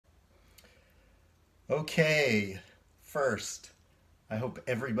Okay, first, I hope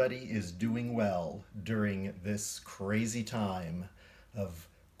everybody is doing well during this crazy time of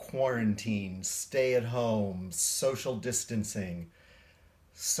quarantine, stay at home, social distancing.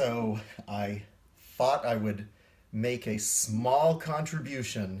 So I thought I would make a small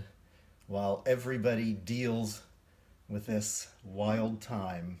contribution while everybody deals with this wild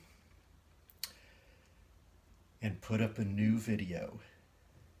time and put up a new video.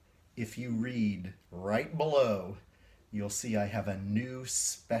 If you read right below, you'll see I have a new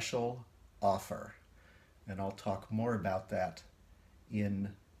special offer, and I'll talk more about that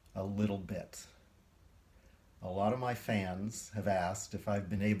in a little bit. A lot of my fans have asked if I've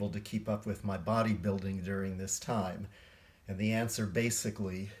been able to keep up with my bodybuilding during this time, and the answer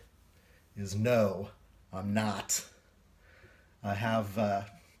basically is no, I'm not. I have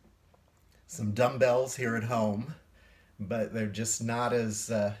some dumbbells here at home, but they're just not as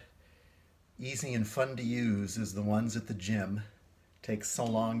easy and fun to use as the ones at the gym. Takes so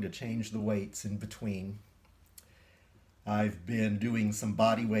long to change the weights in between. I've been doing some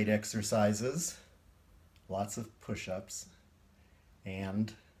body weight exercises, lots of push-ups,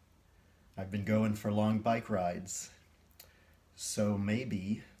 and I've been going for long bike rides. So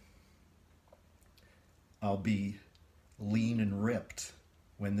maybe I'll be lean and ripped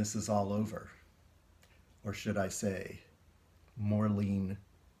when this is all over. Or should I say, more lean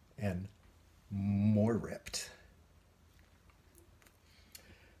and more ripped.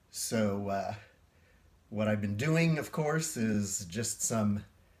 So what I've been doing, of course, is just some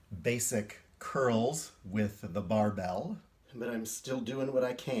basic curls with the barbell, but I'm still doing what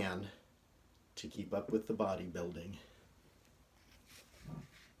I can to keep up with the bodybuilding.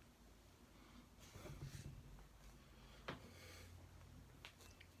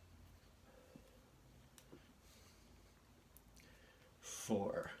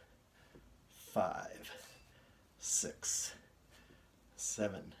 Four, 5, 6,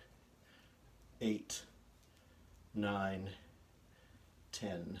 7, 8, 9,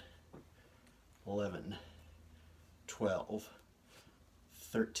 10, 11, 12,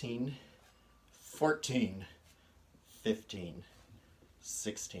 13, 14, 15,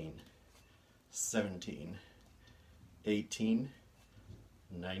 16, 17, 18,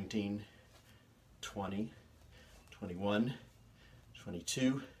 19, 20, 21,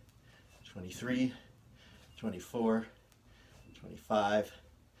 22, 23, 24, 25,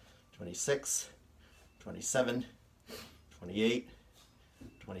 26, 27, 28,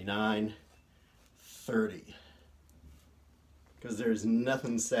 29, 30. Because there's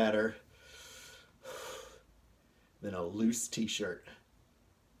nothing sadder than a loose t-shirt.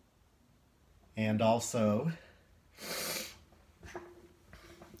 And also,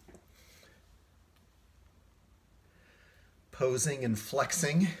 posing and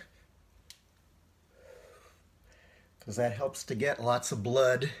flexing, because that helps to get lots of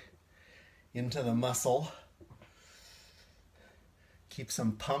blood into the muscle, keeps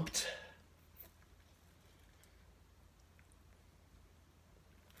them pumped.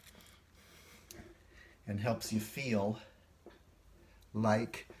 And helps you feel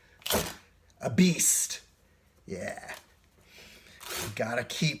like a beast. Yeah. Gotta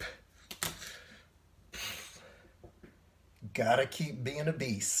keep being a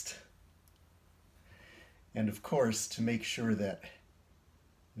beast. And of course, to make sure that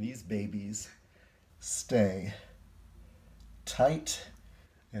these babies stay tight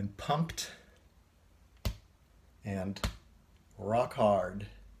and pumped and rock hard,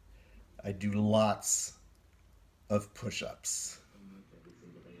 I do lots of push-ups.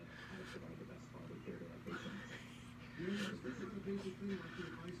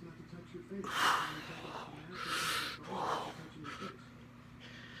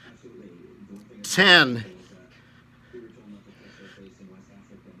 Ten.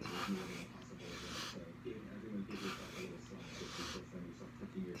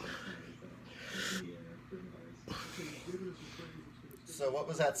 So what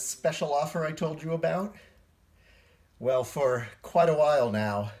was that special offer I told you about? Well, for quite a while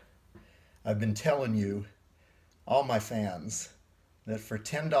now, I've been telling you, all my fans, that for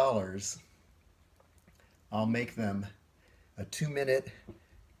 $10, I'll make them a 2-minute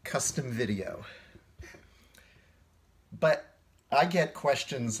custom video. But I get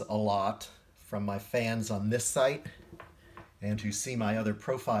questions a lot from my fans on this site and who see my other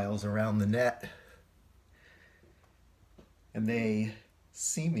profiles around the net. And they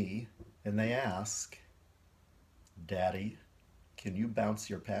see me and they ask, "Daddy, can you bounce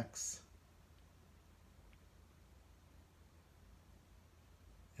your pecs?"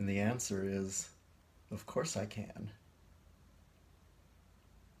 And the answer is, of course I can.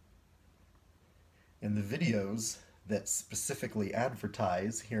 And the videos that specifically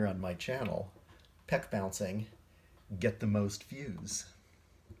advertise here on my channel, Pec Bouncing, get the most views.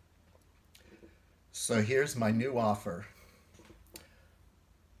 So here's my new offer.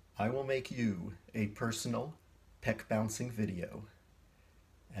 I will make you a personal Pec Bouncing video,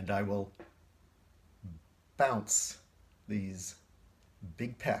 and I will bounce these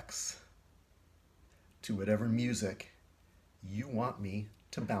big pecs to whatever music you want me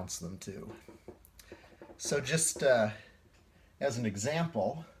to bounce them to. So just as an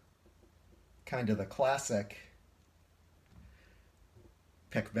example, kind of the classic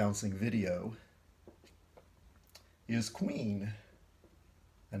Pec Bouncing video is Queen.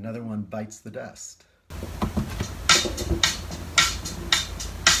 Another One Bites the Dust.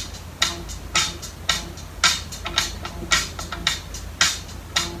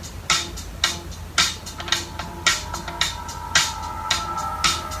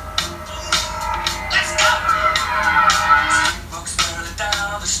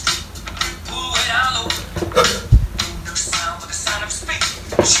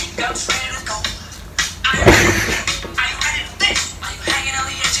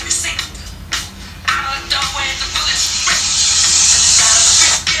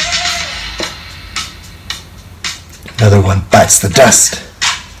 Another one bites the dust.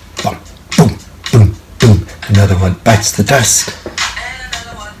 Boom, boom, boom, boom. Another one bites the dust.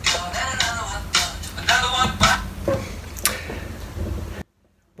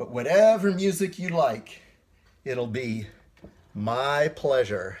 But whatever music you like, it'll be my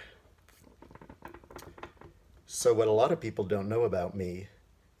pleasure. So what a lot of people don't know about me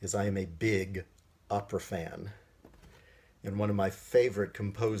is I am a big opera fan. And one of my favorite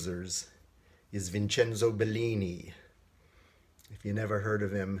composers is Vincenzo Bellini. If you never heard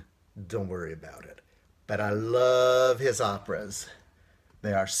of him, don't worry about it. But I love his operas.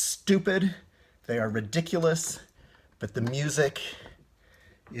 They are stupid, they are ridiculous, but the music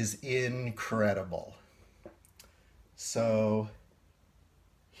is incredible. So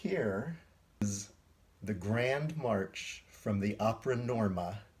here is the Grand March from the opera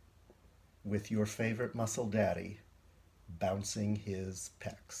Norma with your favorite muscle daddy bouncing his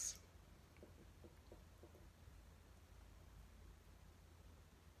pecs.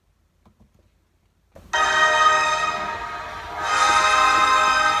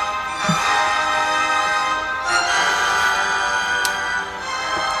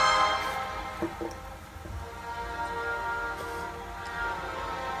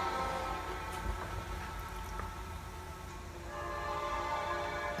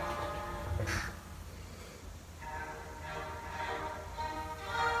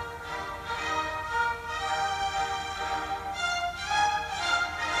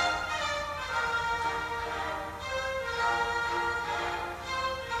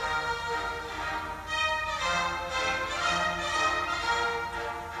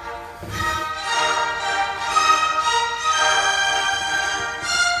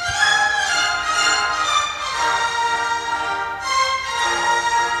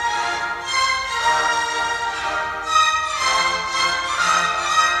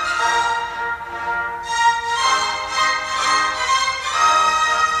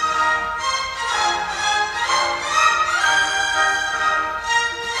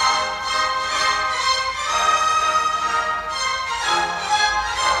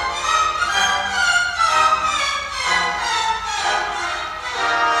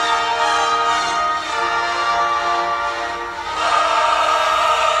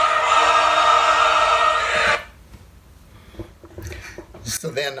 So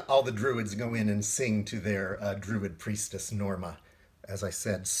then all the druids go in and sing to their druid priestess Norma. As I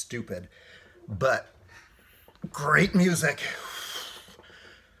said, stupid, but great music.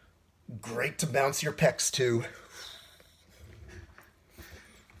 Great to bounce your pecs to.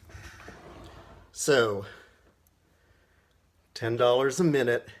 So, $10 a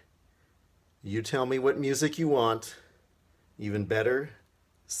minute. You tell me what music you want. Even better,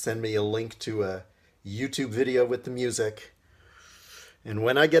 send me a link to a YouTube video with the music. And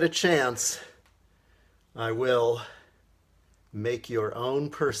when I get a chance, I will make your own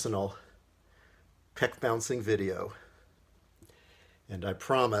personal Pec Bouncing video. And I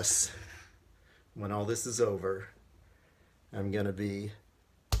promise, when all this is over, I'm going to be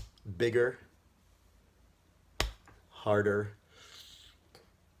bigger, harder,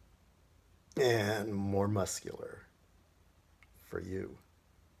 and more muscular for you.